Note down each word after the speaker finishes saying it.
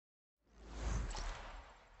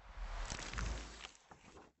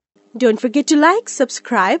Don't forget to like,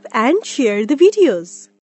 subscribe and share the videos.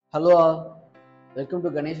 Hello all, welcome to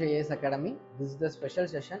Ganesh IAS Academy. This is the special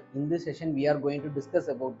session. In this session, we are going to discuss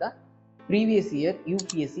about the previous year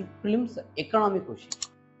UPSC Prelims economy question.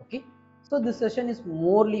 Okay, so this session is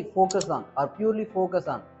purely focused on how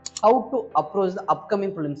to approach the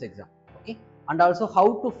upcoming prelims exam. Okay, and also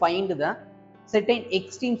how to find the certain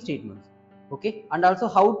extreme statements. Okay, and also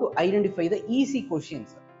how to identify the easy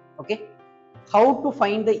questions. Okay, how to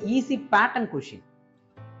find the easy pattern question.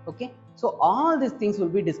 Okay, so all these things will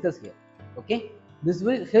be discussed here. Okay, this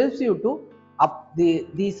will helps you to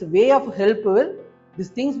this way of help will these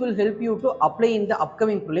things will help you to apply in the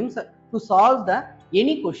upcoming prelims to solve the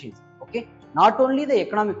any questions. Okay, not only the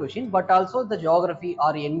economic question but also the geography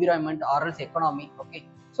or environment or else economy. Okay,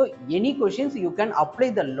 so any questions you can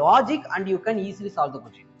apply the logic and you can easily solve the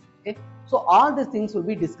question. Okay, so all these things will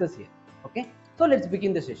be discussed here. Okay, so let's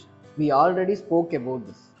begin the session. We already spoke about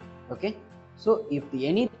this. Okay, so if the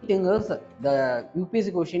anything else, the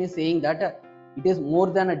UPSC question is saying that it is more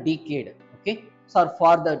than a decade. Okay, so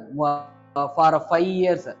for the for 5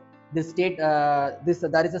 years, this state there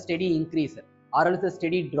is a steady increase or else a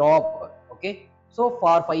steady drop. Okay, so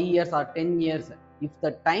for 5 years or 10 years, if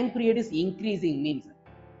the time period is increasing, means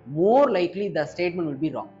more likely the statement will be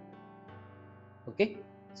wrong. Okay,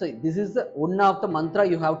 so this is one of the mantra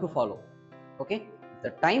you have to follow. Okay, if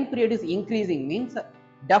the time period is increasing means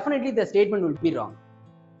definitely the statement will be wrong.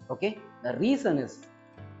 Okay, the reason is,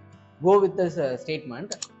 go with this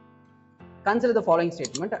statement. Consider the following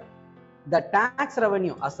statement: the tax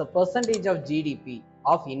revenue as a percentage of GDP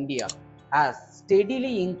of India has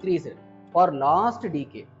steadily increased for last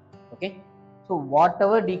decade. Okay, so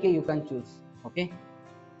whatever decade you can choose. Okay,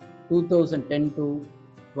 2010 to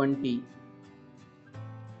 20.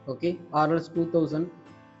 Okay, or else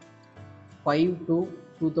 2005 to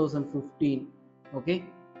 2015. Okay,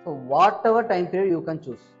 so whatever time period you can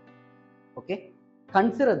choose. Okay,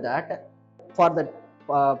 consider that for the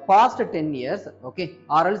past 10 years, okay,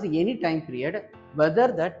 or else any time period, whether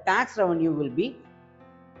the tax revenue will be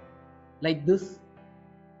like this.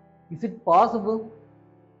 Is it possible?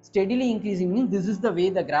 Steadily increasing means this is the way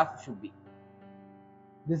the graph should be.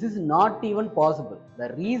 This is not even possible.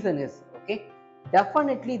 The reason is, okay,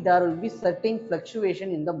 definitely there will be certain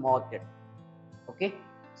fluctuation in the market. Okay,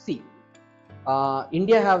 see,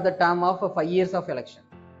 India have the term of 5 years of election.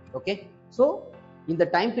 Okay, so in the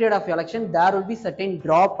time period of election there will be certain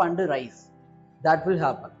drop and rise that will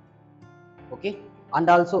happen. Okay, and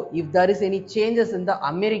also if there is any changes in the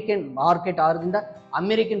American market or in the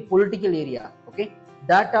American political area, okay,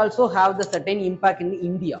 that also have the certain impact in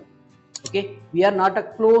India. Okay, we are not a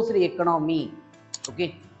closed economy.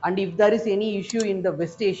 Okay, and if there is any issue in the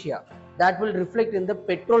West Asia, that will reflect in the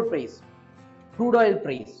petrol price, crude oil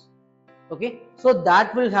price. Okay, so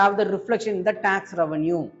that will have the reflection in the tax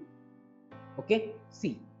revenue. Okay,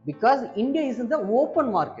 see, because India is in the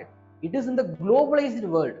open market, it is in the globalized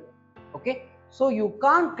world. Okay, so you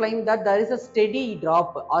can't claim that there is a steady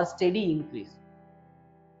drop or steady increase.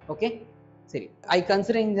 Okay, see, I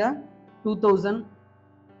considering the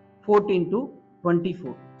 2014 to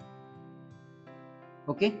 24.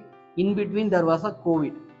 Okay, in between there was a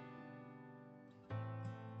COVID.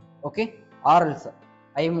 Okay, or else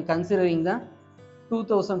I am considering the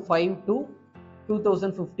 2005 to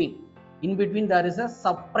 2015. In between there is a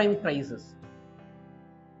subprime crisis.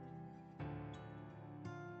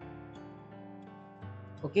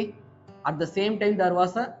 Okay, at the same time there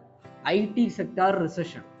was a IT sector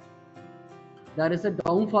recession. There is a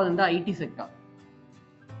downfall in the IT sector.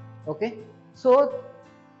 Okay, so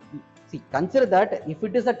see, consider that if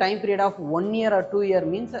it is a time period of 1 year or 2 year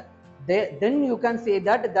means then you can say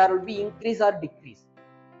that there will be increase or decrease.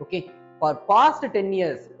 Okay, for past 10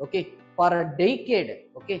 years, okay, for a decade,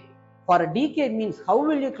 okay, for a decade means how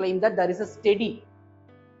will you claim that there is a steady?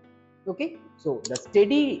 Okay, so the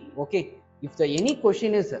steady, okay, if the any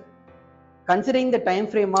question is considering the time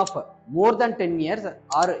frame of more than 10 years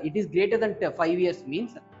or it is greater than 5 years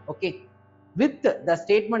means, okay, with the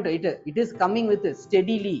statement it is coming with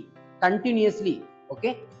steadily, continuously,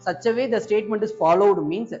 okay, such a way the statement is followed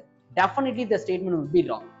means definitely the statement will be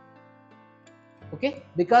wrong. Okay,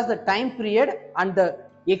 because the time period and the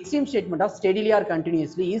extreme statement of steadily or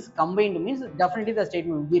continuously is combined means definitely the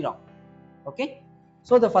statement will be wrong. Okay,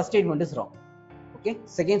 so the first statement is wrong. Okay,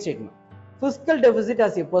 second statement: fiscal deficit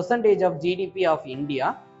as a percentage of GDP of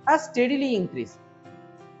India has steadily increased.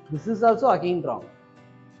 This is also again wrong.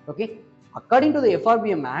 Okay, according to the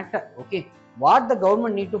FRBM Act, okay, what the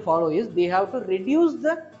government need to follow is they have to reduce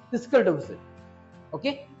the fiscal deficit.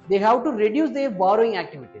 Okay, they have to reduce their borrowing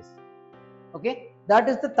activities. Okay, that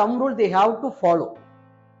is the thumb rule they have to follow.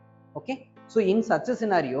 Okay, so in such a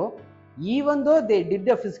scenario, even though they did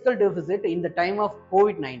a fiscal deficit in the time of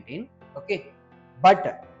COVID-19, okay,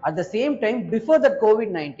 but at the same time before the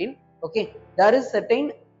COVID-19, okay, there is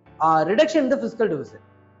certain reduction in the fiscal deficit.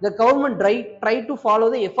 The government tried to follow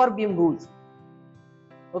the FRBM rules,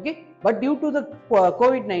 okay, but due to the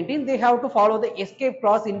COVID-19, they have to follow the escape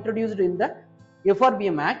clause introduced in the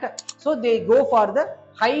FRBM Act. So they go for the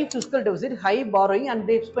high fiscal deficit, high borrowing, and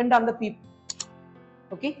they spend on the people.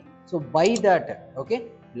 Okay, so by that, okay,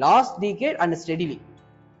 last decade and steadily,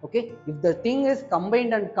 okay, if the thing is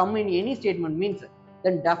combined and come in any statement means,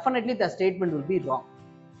 then definitely the statement will be wrong.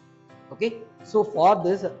 Okay, so for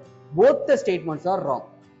this, both the statements are wrong.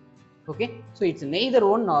 Okay, so it's neither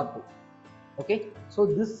one nor two. Okay, so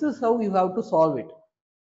this is how you have to solve it.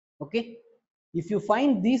 Okay, if you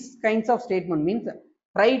find these kinds of statement means,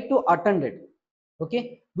 try to attend it.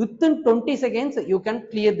 Okay, within 20 seconds you can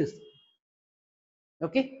clear this.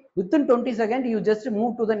 Okay, within 20 seconds you just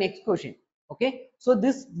move to the next question. Okay, so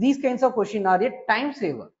these kinds of question are a time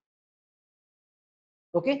saver.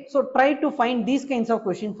 Okay, so try to find these kinds of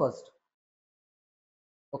question first.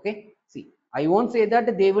 Okay, see, I won't say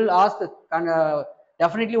that they will ask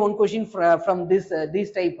definitely one question from this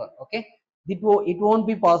type. Okay, it won't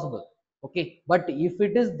be possible. Okay, but if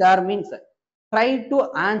it is there means, try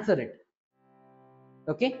to answer it.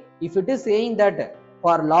 Okay, if it is saying that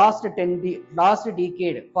for last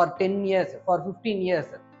decade, for 10 years, for 15 years,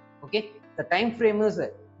 okay, the time frame is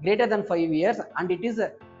greater than 5 years and it is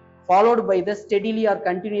followed by the steadily or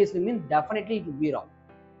continuously means, definitely it will be wrong.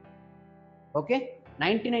 Okay,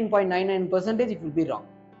 99.99% it will be wrong.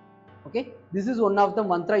 Okay, this is one of the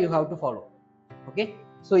mantra you have to follow. Okay,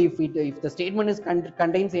 so if the statement is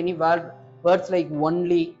contains any words like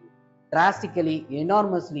only, drastically,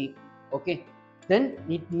 enormously, okay, then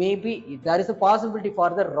it may be there is a possibility for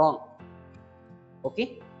the wrong.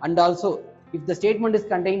 Okay, and also if the statement is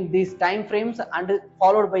contained these time frames and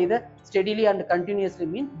followed by the steadily and continuously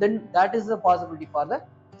means, then that is the possibility for the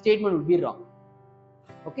statement will be wrong.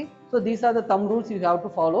 Okay, so these are the thumb rules you have to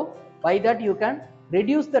follow. By that you can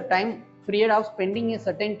reduce the time period of spending a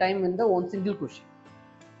certain time in the one single question.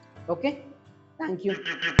 Okay, thank you.